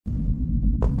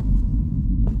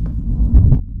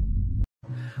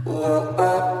Whoa,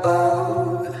 oh,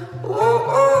 oh, whoa,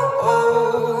 oh,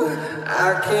 oh.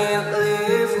 I can't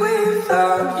live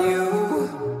without you.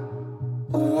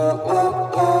 Whoa,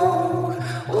 oh, oh,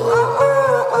 whoa,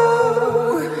 oh,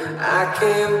 oh. I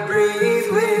can't breathe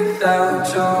without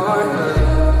your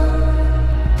love.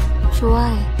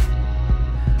 좋아해.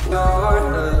 Your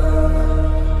love.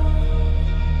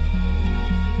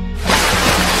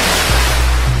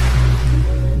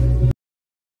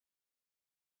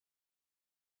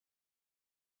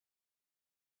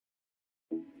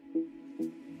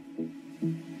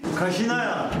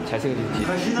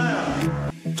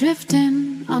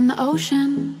 Drifting on the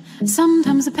ocean,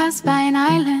 sometimes I pass by an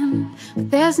island,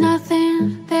 but there's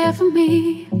nothing there for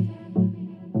me.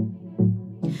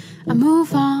 I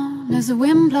move on as the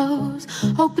wind blows,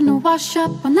 hoping to wash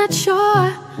up on that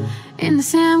shore, and the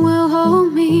sand will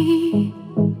hold me.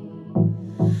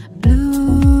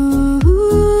 Blue,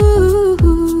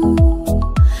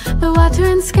 the water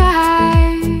and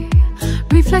sky,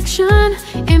 reflection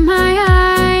in my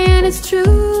eye, and it's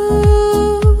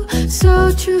true,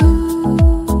 so true,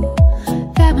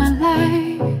 that my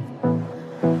life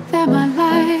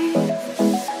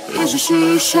is a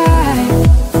seashine,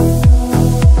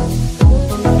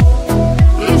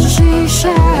 is a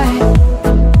seashine,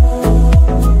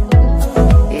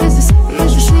 is a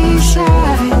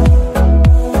seashine,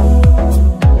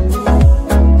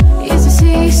 is a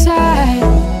seaside.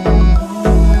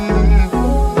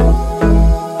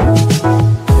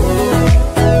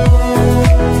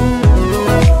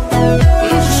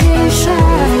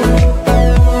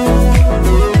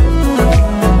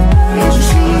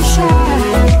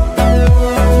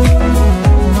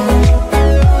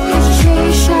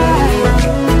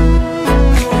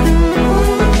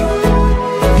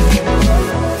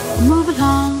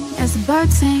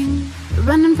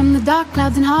 Running from the dark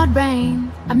clouds and hard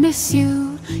rain. I miss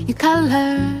you, your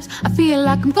colors. I feel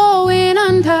like I'm going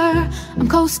under. I'm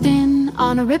coasting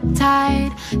on a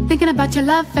riptide, thinking about your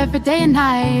love every day and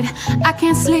night. I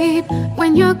can't sleep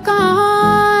when you're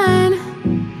gone.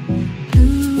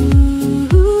 Ooh,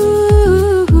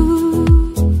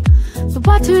 the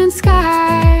water and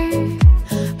sky,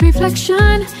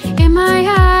 reflection in my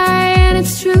eye, and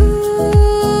it's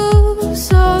true,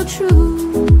 so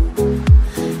true,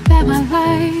 that my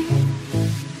life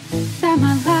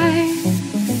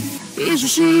is a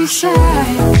seashine,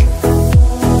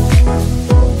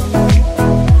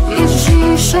 is a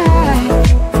seashine,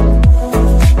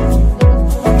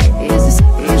 is a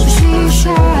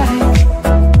seashine,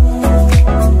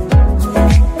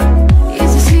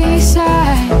 is a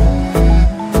seaside.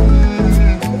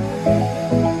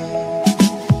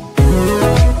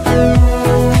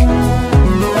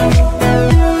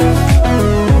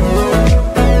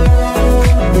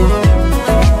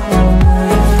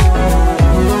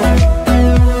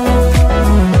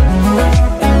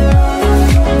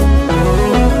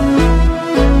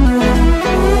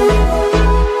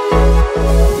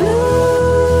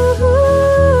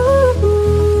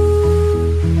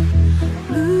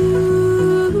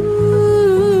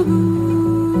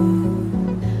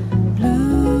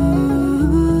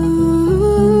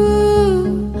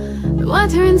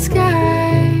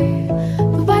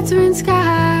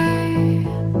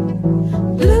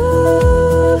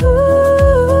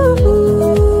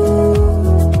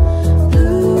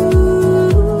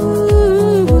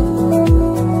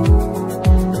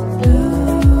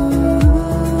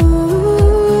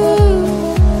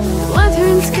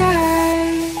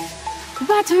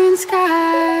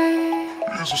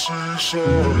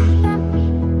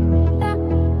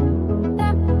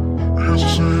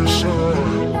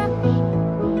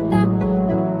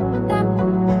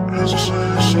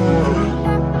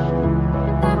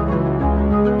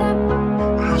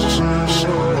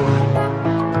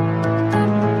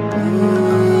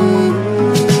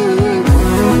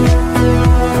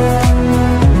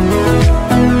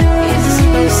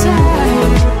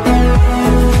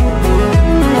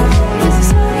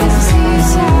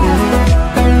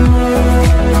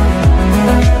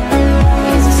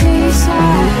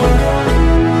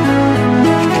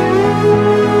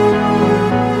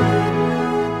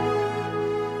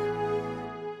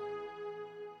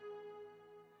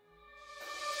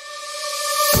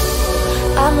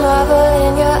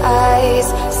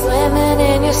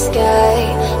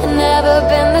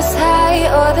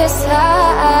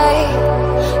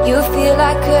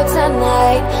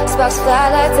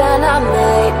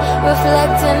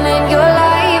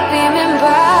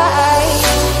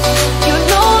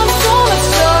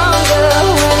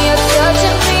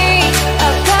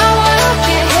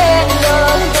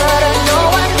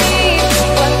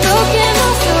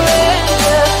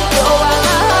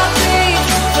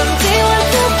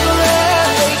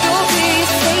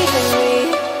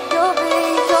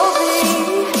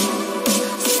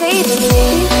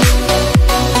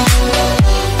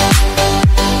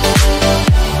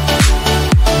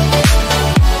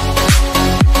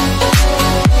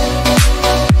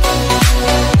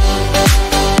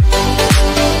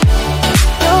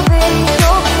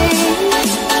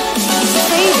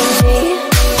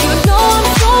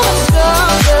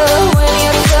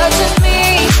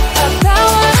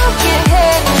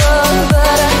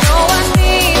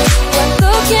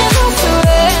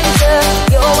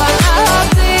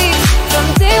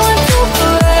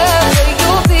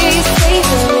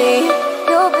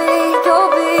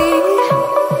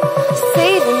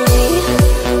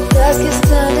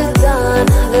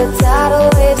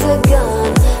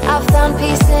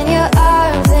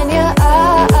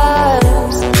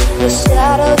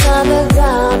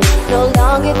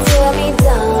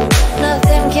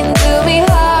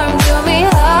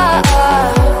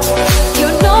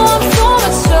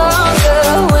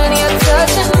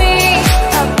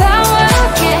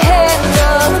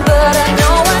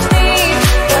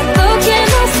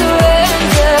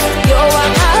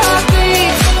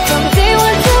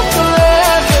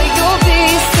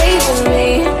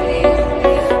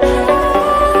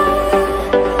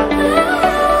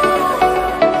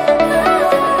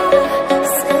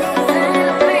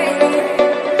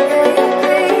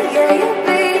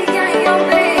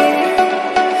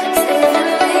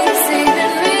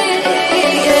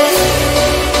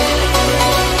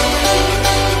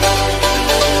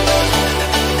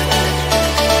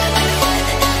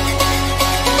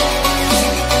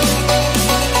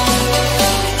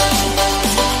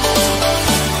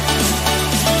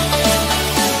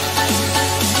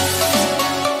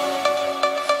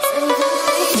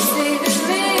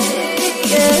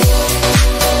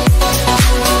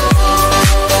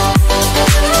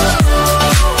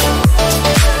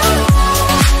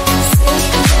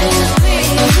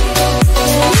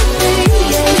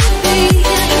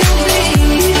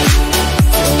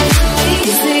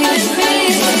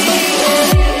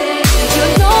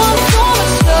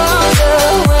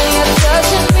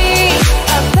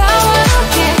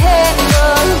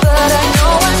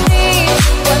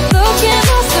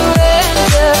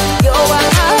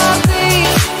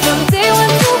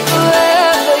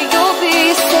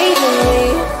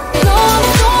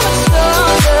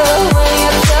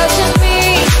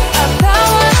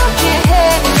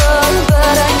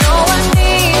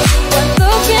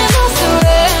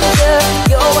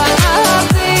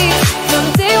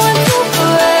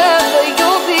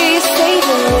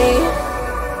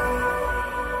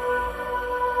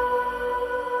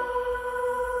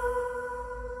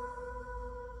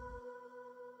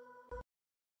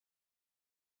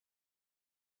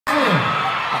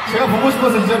 제가 보고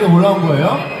싶어서 이 자리에 올라온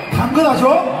거예요. 당근하죠?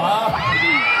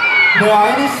 네,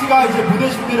 아이린 씨가 이제 무대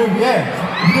준비를 위해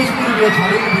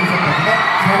자리를 비우셨거든요.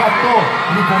 제가 또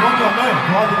우리 범원이 형을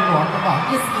도와드리러 왔던 거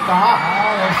아니겠습니까?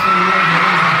 역시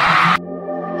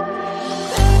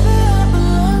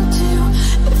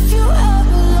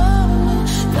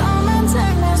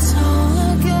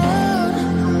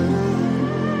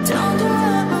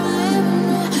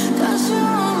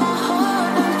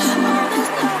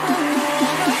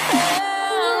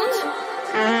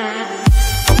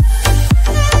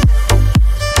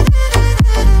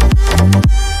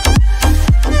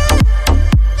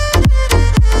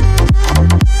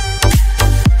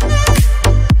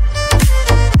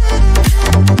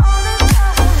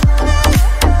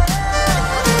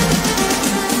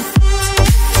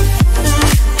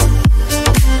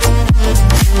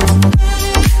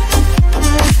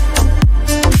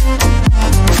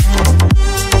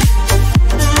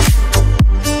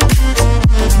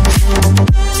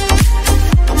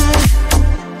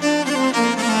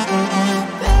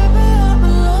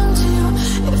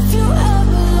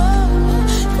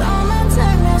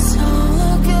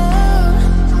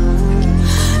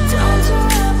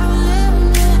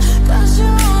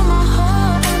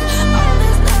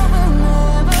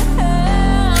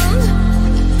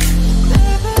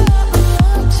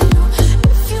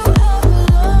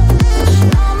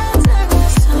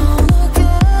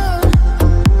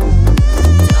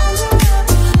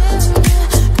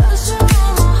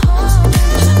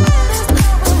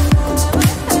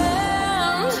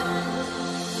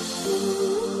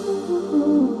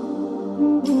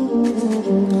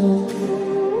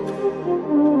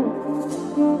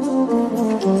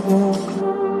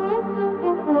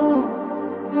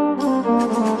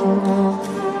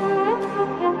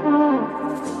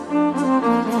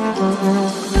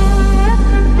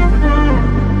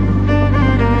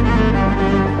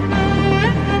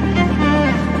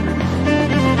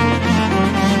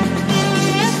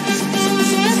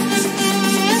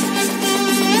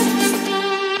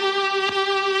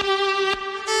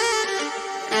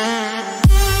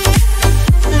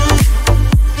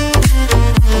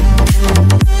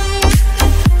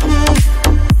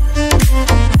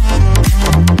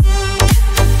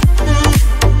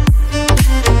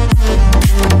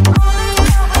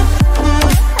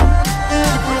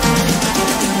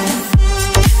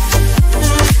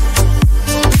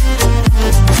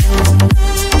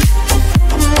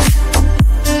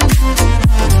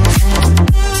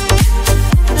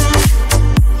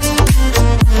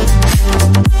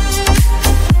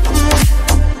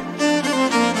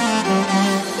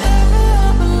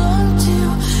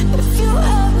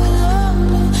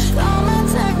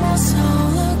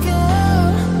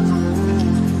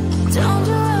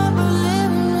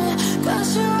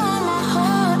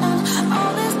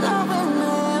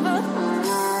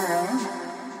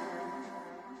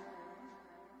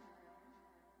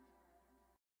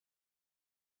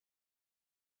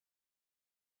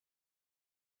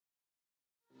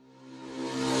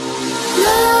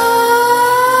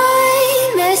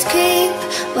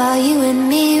while you and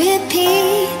me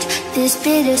repeat. This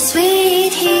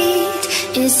bittersweet heat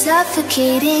is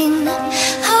suffocating.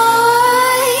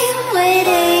 I'm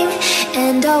waiting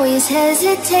and always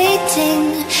hesitating.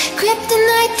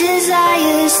 Kryptonite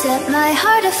desires set my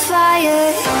heart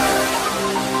afire.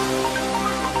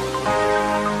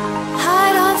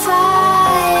 Heart on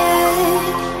fire.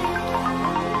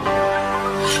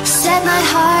 Set my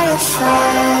heart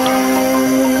afire.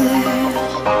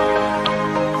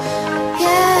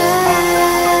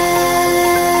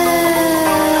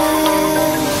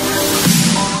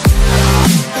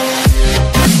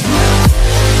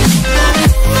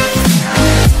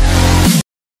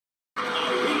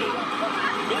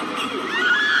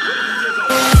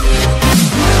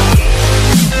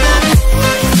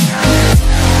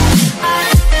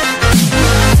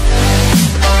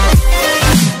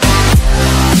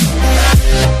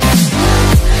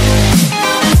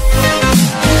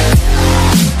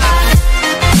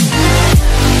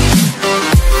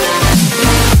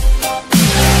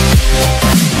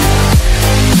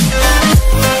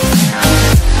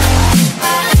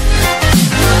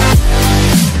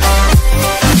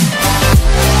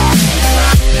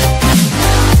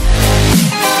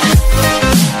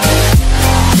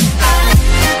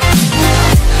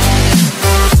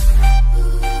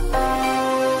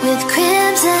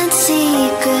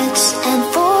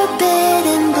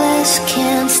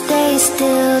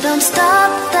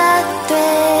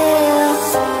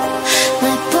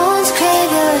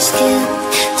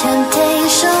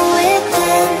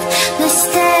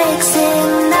 Mistakes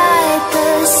ignite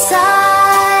the silence.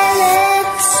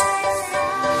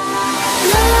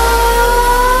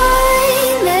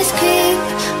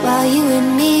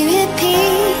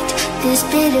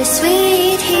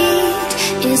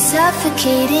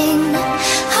 suffocating.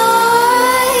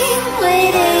 I'm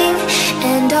waiting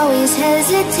and always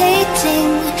hesitating.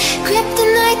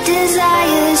 Kryptonite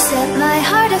desires set my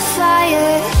heart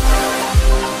afire.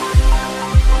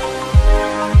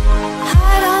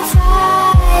 Heart on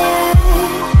fire.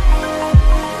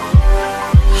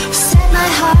 Set my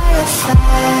heart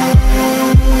afire.